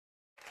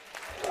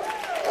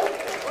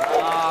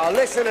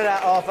listen to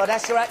that, Arthur.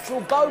 That's your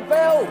actual Bow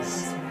Bells.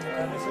 Listen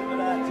to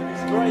that. It's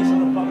a disgrace on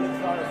the public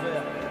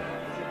thoroughfare.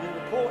 It should be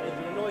reported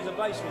to the Noise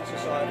Abasement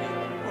Society.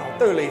 Oh,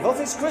 do leave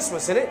off. It's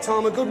Christmas, isn't it?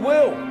 Time of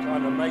goodwill.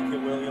 Time to make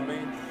it, will you mean?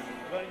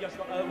 You've only just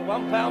got over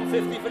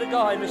 £1.50 for the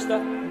guy,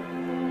 mister.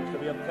 Used to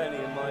be a penny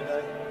in my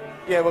day.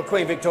 Yeah, well,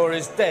 Queen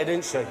Victoria's dead,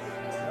 isn't she?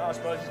 No, I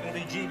suppose it's going to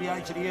be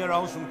GBH of the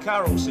heroes from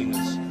carol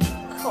singers.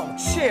 Come on,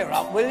 cheer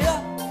up, will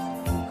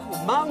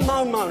you? Moan,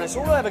 moan, moan. That's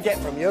all I ever get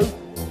from you.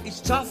 It's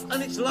tough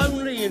and it's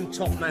lonely in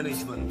top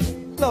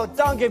management. Look,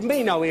 don't give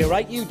me no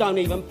earache. You don't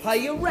even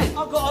pay your rent.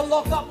 I've got a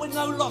lock up with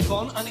no lock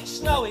on and it's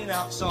snowing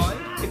outside.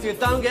 If you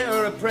don't get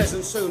her a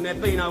present soon,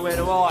 there'll be nowhere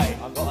to hide.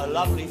 I've got a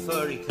lovely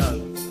furry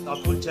coat.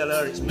 I could tell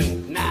her it's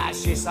mink. Nah,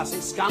 she's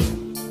Sussex skunk.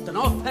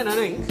 Dunno, pen and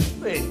ink.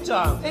 It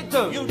don't. It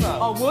do. You know.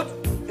 I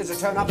would. Does it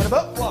turn up in a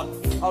book? What?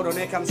 Hold on,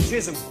 here comes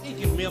Chisholm. He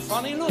gives me a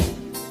funny look.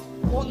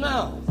 What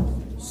now?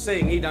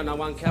 Seeing he don't know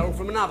one carol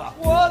from another.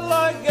 What'll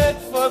I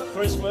get for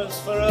Christmas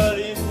for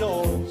early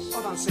doors?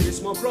 I don't see this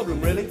my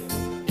problem, really.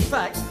 In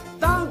fact,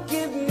 don't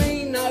give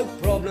me no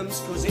problems,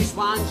 'cause this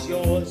one's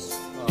yours.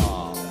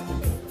 Ah.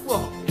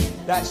 What?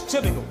 That's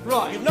typical.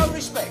 Right. You've no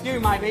respect. You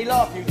made me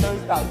laugh, you do.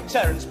 No,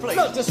 Terence, please.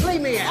 Look, just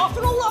leave me out.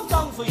 After all I've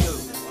done for you.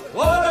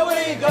 What are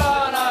we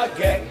gonna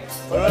get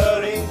for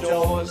early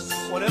doors?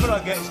 Whatever I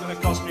get is gonna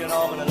cost me an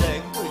arm and a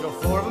leg. Well, you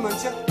got 4 of them,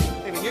 haven't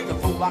you? Even you can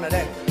afford one of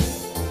them.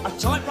 A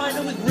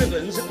typewriter with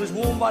ribbons that was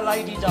worn by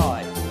Lady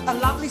Di. A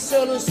lovely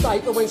sirloin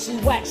steak, but when she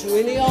whacks you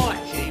in the eye.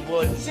 She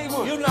would. She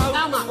would. You know.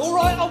 How much? All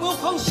right, I will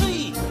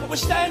concede. But we're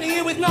standing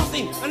here with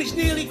nothing, and it's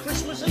nearly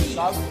Christmas Eve.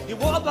 So? Yeah,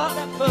 what about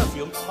that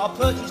perfume I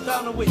purchased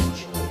down the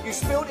winch? You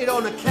spilt it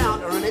on the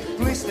counter and it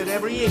blistered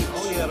every inch.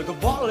 Oh, yeah, we could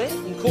bottle it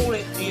and call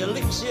it the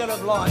elixir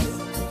of life.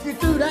 If you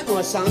do that,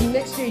 my son,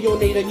 next year you'll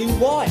need a new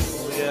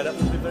wife. Oh, yeah, that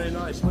would be very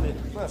nice, wouldn't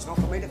it? Well, it's not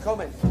for me to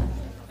comment.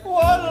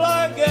 What'll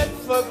I get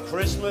for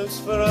Christmas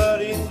for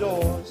early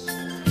doors?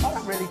 I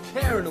don't really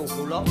care an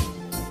awful lot.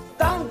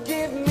 Don't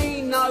give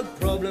me no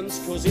problems,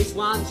 'cause this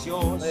one's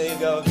yours. There you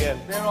go again.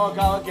 There I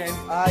go again.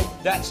 Hey,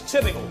 That's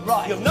typical.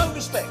 Right. You've no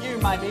respect. you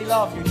made me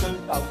laugh, you do.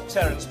 Oh,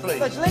 Terence, please.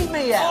 But leave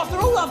me out. After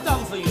all I've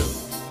done for you,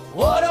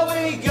 what are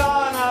we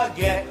gonna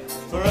get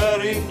for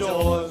early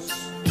doors?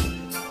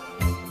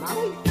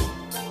 Money?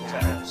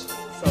 Terence.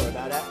 Sorry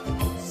about that.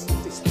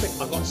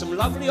 I've got some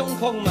lovely Hong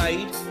Kong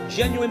made,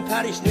 genuine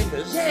Paris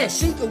knickers. Yeah,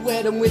 she could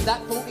wear them with that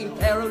 14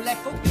 pair of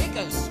left foot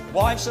kickers.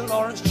 Wife St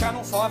Lawrence,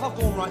 Channel 5, I've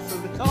gone right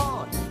through the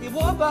card. Yeah,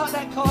 what about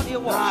that card you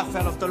want? I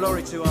fell off the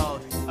lorry too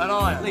hard. An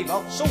iron. Leave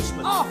off.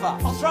 Sauceman.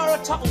 Arthur. I'll throw her a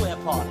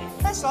Tupperware party.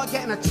 That's like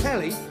getting a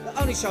telly that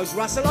only shows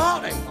Russell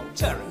Harting. Oh,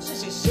 Terence,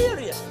 this is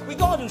serious. We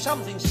got to do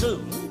something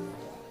soon.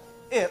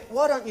 Here,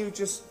 why don't you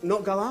just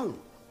not go home?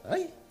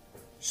 Eh?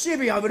 She'll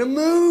be over the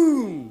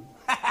moon.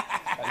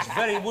 That's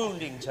very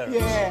wounding, Terence.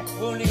 Yeah.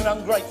 Wounding and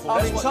ungrateful. I'm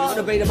That's what entitled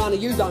to be the money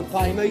you don't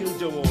pay me. You'll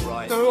do all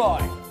right. Do I?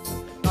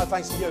 No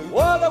thanks to you.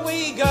 What are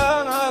we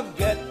gonna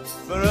get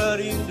for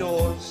early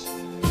doors?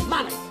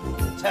 Money.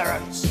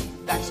 Terence,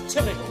 that's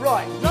typical.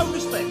 Right. No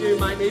respect. You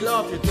make me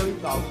laugh, you do.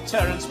 Oh,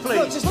 Terence, please.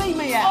 Look, just leave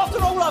me out.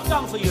 After all I've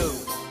done for you,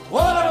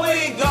 what are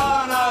we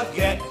gonna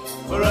get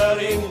for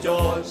early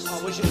doors?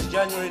 I wish it was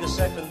January the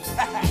 2nd.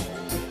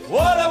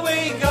 What are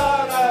we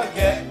gonna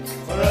get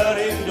for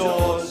early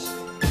doors?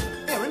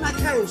 Yeah, isn't that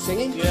carol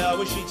singing? Yeah, I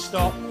wish he'd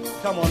stop.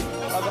 Come on.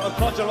 I've got a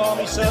Codger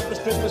Army surplus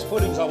Christmas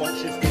puddings I want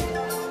shifted.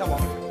 Come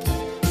on.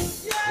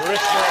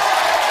 Christmas.